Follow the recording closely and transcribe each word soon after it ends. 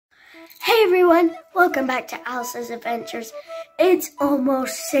Hey everyone, welcome back to Alice's Adventures. It's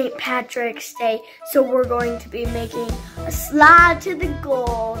almost St. Patrick's Day, so we're going to be making a slide to the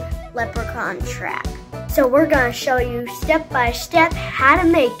gold leprechaun track. So we're going to show you step by step how to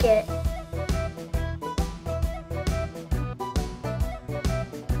make it.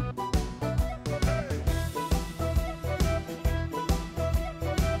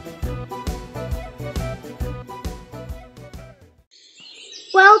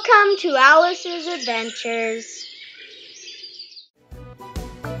 Welcome to Alice's Adventures.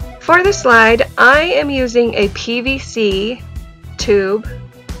 For the slide, I am using a PVC tube,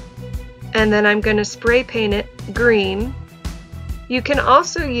 and then I'm going to spray paint it green. You can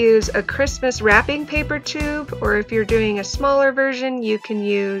also use a Christmas wrapping paper tube, or if you're doing a smaller version, you can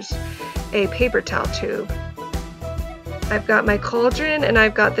use a paper towel tube. I've got my cauldron, and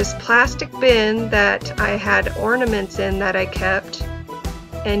I've got this plastic bin that I had ornaments in that I kept.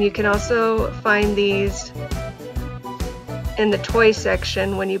 And you can also find these in the toy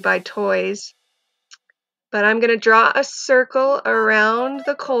section when you buy toys. But I'm going to draw a circle around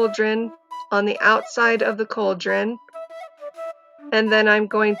the cauldron on the outside of the cauldron. And then I'm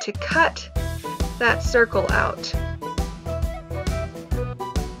going to cut that circle out.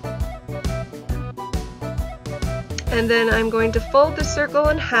 And then I'm going to fold the circle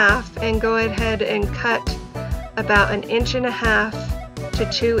in half and go ahead and cut about 1.5 inches to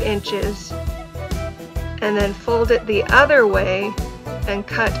 2 inches, and then fold it the other way and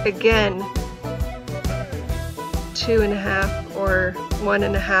cut again 2.5 or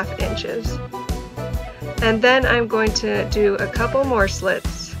 1.5 inches. And then I'm going to do a couple more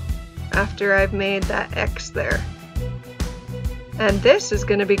slits after I've made that X there. And this is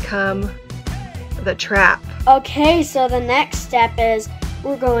going to become the trap. Okay, so the next step is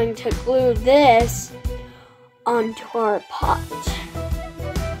we're going to glue this onto our pot.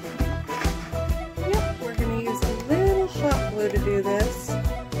 To do this, and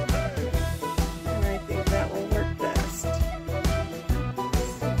I think that will work best.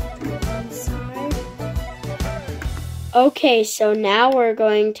 Do one side. Okay, so now we're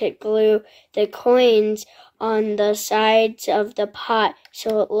going to glue the coins on the sides of the pot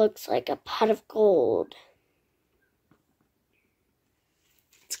so it looks like a pot of gold.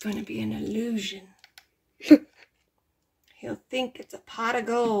 It's going to be an illusion. He'll think it's a pot of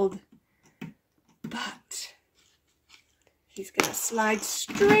gold, but he's going to slide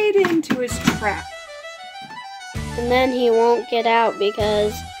straight into his trap. And then he won't get out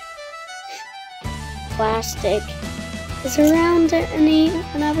because plastic is around it, and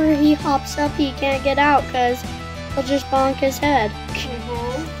whenever he hops up, he can't get out because he'll just bonk his head.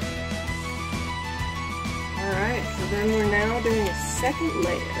 Alright, so then we're now doing a second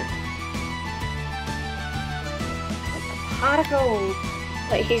layer. Like a pot of gold.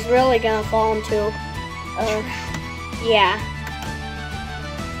 But he's really going to fall into yeah.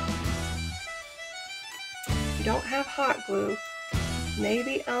 If you don't have hot glue,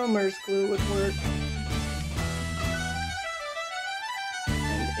 maybe Elmer's glue would work.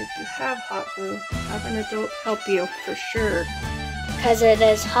 And if you have hot glue, have an adult help you for sure. Because it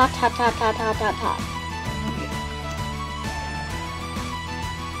is hot, hot, hot, hot, hot, hot, hot.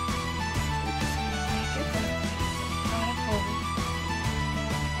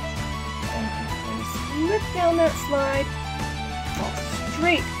 Slip down that slide, fall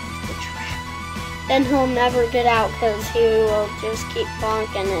straight into the trap. Then he'll never get out because he will just keep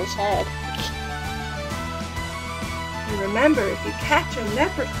bonking his head. And remember, if you catch a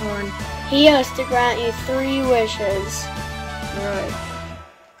leprechaun, he has to grant you 3 wishes. Right.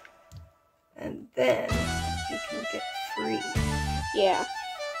 And then he can get free. Yeah.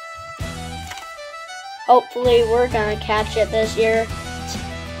 Hopefully we're gonna catch it this year.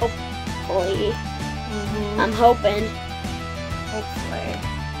 Hopefully. I'm hoping. Hopefully.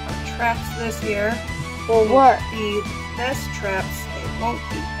 Our traps this year will work. Be the best traps. They won't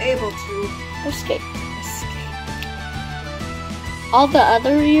be able to escape. All the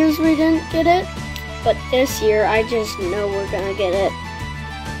other years we didn't get it, but this year I just know we're gonna get it.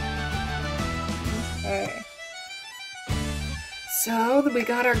 Okay. So we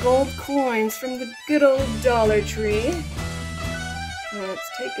got our gold coins from the good old Dollar Tree. And it's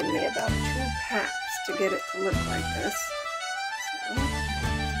taken me about 2 packs to get it to look like this. So,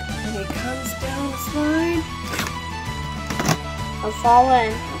 when he comes down the slide, I'll fall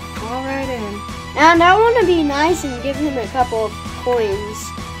in. I'll fall right in. And I want to be nice and give him a couple of coins.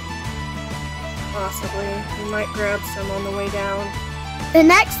 Possibly. He might grab some on the way down. The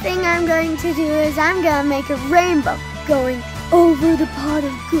next thing I'm going to do is I'm going to make a rainbow going over the pot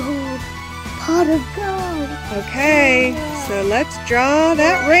of gold. Pot of gold. Okay, so so let's draw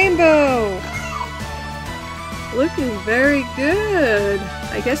that rainbow. Looking very good.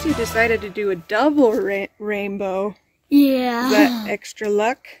 I guess you decided to do a double rainbow. Yeah. Is that extra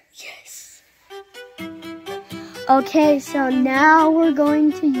luck? Yes. Okay, so now we're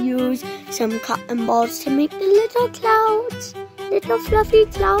going to use some cotton balls to make the little clouds. Little fluffy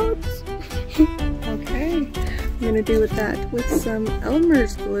clouds. Okay. I'm going to do that with some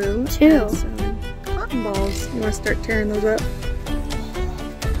Elmer's glue. Too. And some cotton balls. You want to start tearing those up?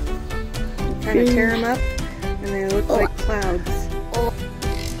 Kind of tear them up and they look like clouds.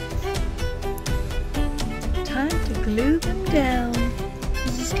 Time to glue them down.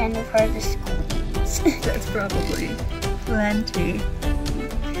 This is kind of hard to squeeze. That's probably plenty.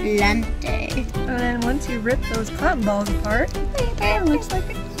 Plenty. And then once you rip those cotton balls apart, it looks like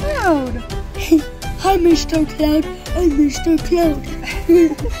a cloud. Hi, Mr. Cloud. I'm Mr. Cloud.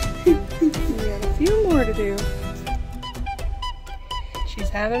 We have a few more to do. She's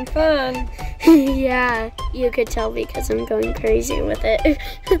having fun. Yeah, you could tell because I'm going crazy with it.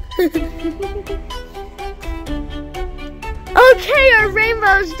 Okay, our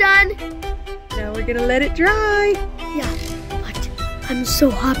rainbow's done. Now we're gonna let it dry. Yeah, but I'm so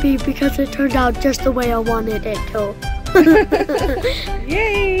happy because it turned out just the way I wanted it to.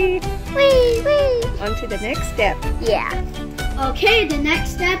 Yay! Wee, wee. On to the next step. Yeah. Okay, the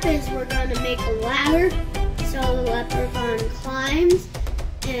next step is we're gonna make a ladder so the leprechaun climbs,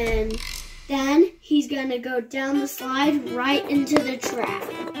 and then he's gonna go down the slide right into the trap.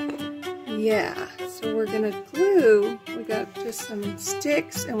 Yeah, so we're gonna glue. We got just some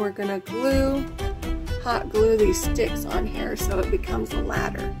sticks and we're gonna hot glue these sticks on here so it becomes a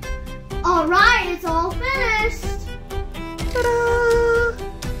ladder. All right, it's all finished. Ta-da!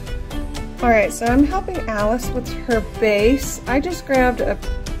 All right, so I'm helping Alice with her base. I just grabbed a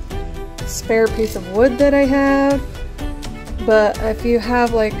spare piece of wood that I have, but if you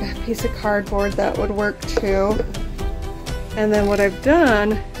have like a piece of cardboard, that would work too. And then what I've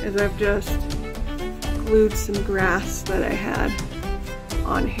done is I've just glued some grass that I had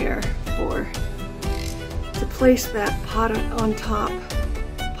on here to place that pot on top,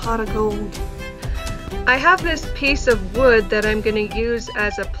 pot of gold. I have this piece of wood that I'm going to use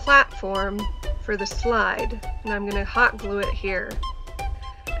as a platform for the slide, and I'm going to hot glue it here.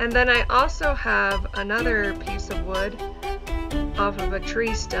 And then I also have another piece of wood off of a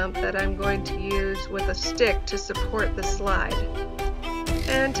tree stump that I'm going to use with a stick to support the slide.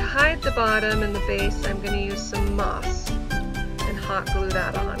 And to hide the bottom and the base, I'm going to use some moss and hot glue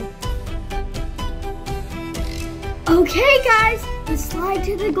that on. Okay guys, the slide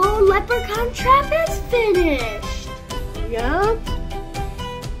to the gold leprechaun trap is finished. Yup.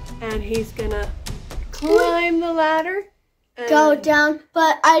 And he's gonna climb the ladder. Go down,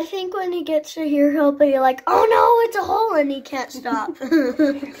 but I think when he gets to here, he'll be like, oh no, it's a hole, and he can't stop.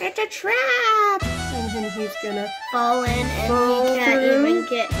 It's a trap! And then he's gonna fall in, and fall he can't through, even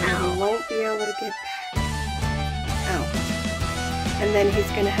get and out. he won't be able to get out. And then he's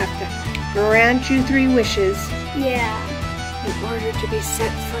gonna have to grant you 3 wishes. Yeah. In order to be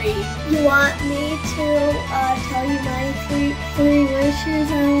set free. You want me to tell you my three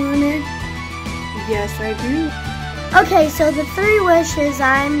wishes I wanted? Yes, I do. Okay, so the 3 wishes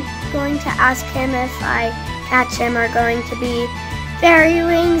I'm going to ask him if I catch him are going to be fairy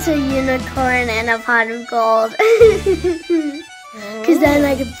wings, a unicorn, and a pot of gold. Because then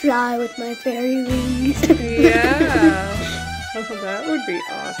I can fly with my fairy wings. Yeah. Oh, that would be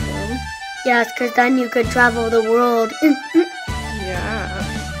awesome. Yes, because then you could travel the world. Yeah.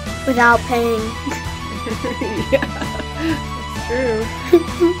 Without paying. Yeah, that's true.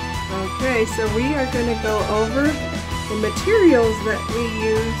 Okay, so we are going to go over the materials that we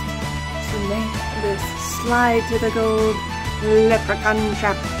used to make this slide to the gold leprechaun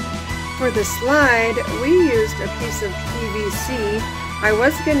trap. For the slide, we used a piece of PVC. I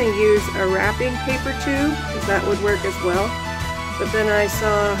was going to use a wrapping paper tube, because that would work as well. But then I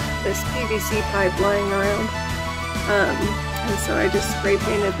saw this PVC pipe lying around. And so I just spray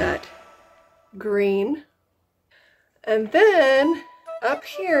painted that green. And then up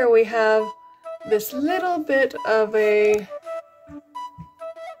here we have this little bit of a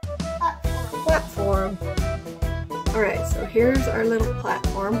platform. Alright, so here's our little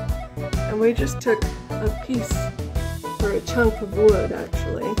platform. And we just took a piece, or a chunk of wood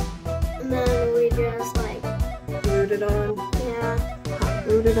actually. And then we just like glued it on. Yeah. Hot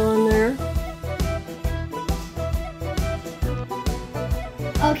glued it on there.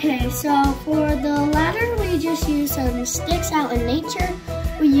 Okay, so for the ladder, we just use some sticks out in nature.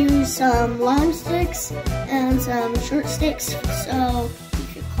 We use some long sticks and some short sticks so you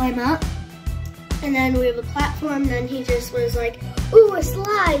can climb up. And then we have a platform, then he just was like, ooh, a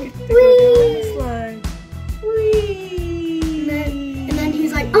slide. Go down the slide. Whee! And then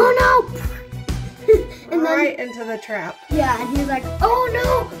he's like, oh no! And then, right into the trap. yeah, and he's like, oh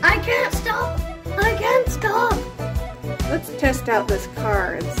no, I can't stop. I can't stop. Let's test out this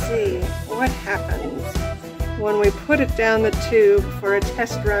car and see what happens when we put it down the tube for a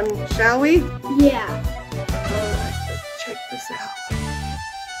test run, shall we? Yeah. Alright, let's check this out.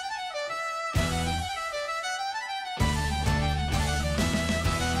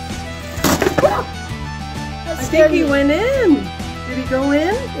 I think he went in. Did he go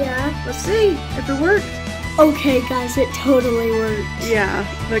in? Yeah. Let's see if it worked. Okay, guys, it totally worked. Yeah,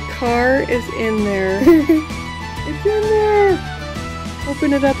 the car is in there. It's in there.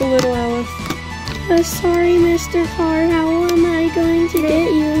 Open it up a little, Alice. Sorry, Mr. Car. How am I going to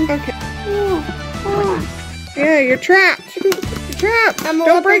get you? Okay. Oh. Yeah, you're trapped. You're trapped. I'm a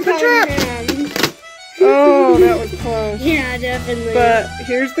Don't break the trap. man. Oh, that was close. Yeah, definitely. But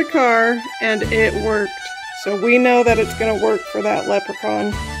here's the car, and it worked. So we know that it's going to work for that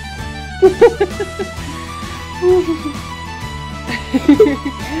leprechaun.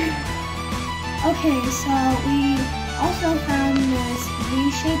 Okay, so we also found this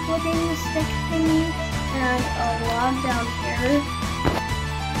V-shaped looking stick thingy and a log down here.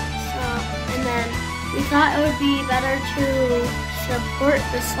 So, and then we thought it would be better to support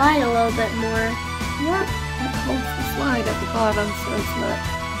the slide a little bit more. Yeah, that holds the slide at the bottom, so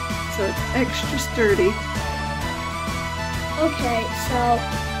it's extra sturdy. Okay, so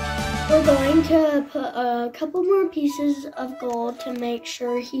we're going to put a couple more pieces of gold to make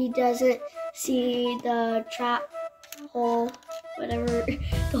sure he doesn't see the trap hole, whatever,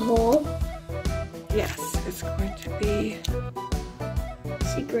 the hole. Yes, it's going to be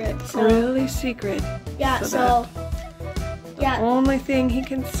Secret. So, really secret. yeah, So The yeah, only thing he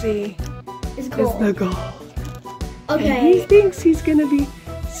can see it's is gold. the gold. And he Okay, thinks he's going to be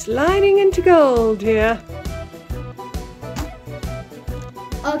sliding into gold here.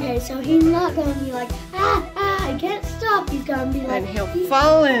 okay, so he's not gonna be like, I can't stop. He's gonna be like, And he'll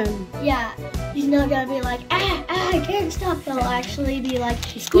fall in. yeah, he's not gonna be like, I can't stop. He'll actually be like,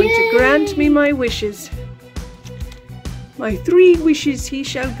 He's going to grant me my wishes. My 3 wishes he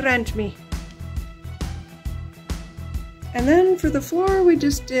shall grant me. And then for the floor, we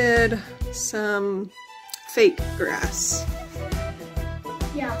just did some fake grass.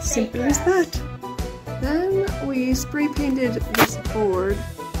 yeah, Simple as that. Then we spray painted this board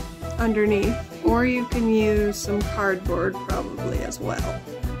underneath, or you can use some cardboard probably as well,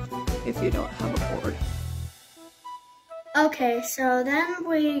 if you don't have a board. Okay, so then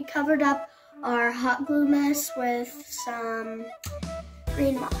we covered up our hot glue mess with some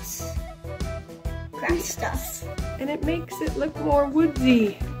green moss, grass stuff. And it makes it look more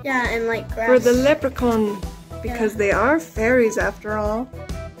woodsy Yeah, and like grass. for the leprechaun, because they are fairies after all.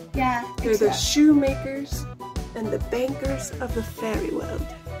 Yeah, They're the shoemakers and the bankers of the fairy world.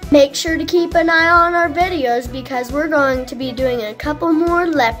 Make sure to keep an eye on our videos because we're going to be doing a couple more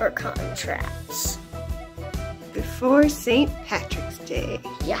leprechaun traps. Before St. Patrick's Day.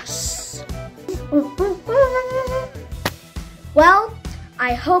 Yes. Well,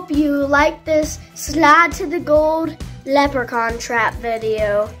 I hope you like this slide to the gold leprechaun trap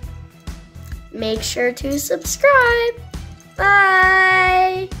video. Make sure to subscribe.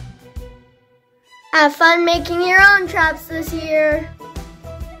 Bye. Have fun making your own traps this year.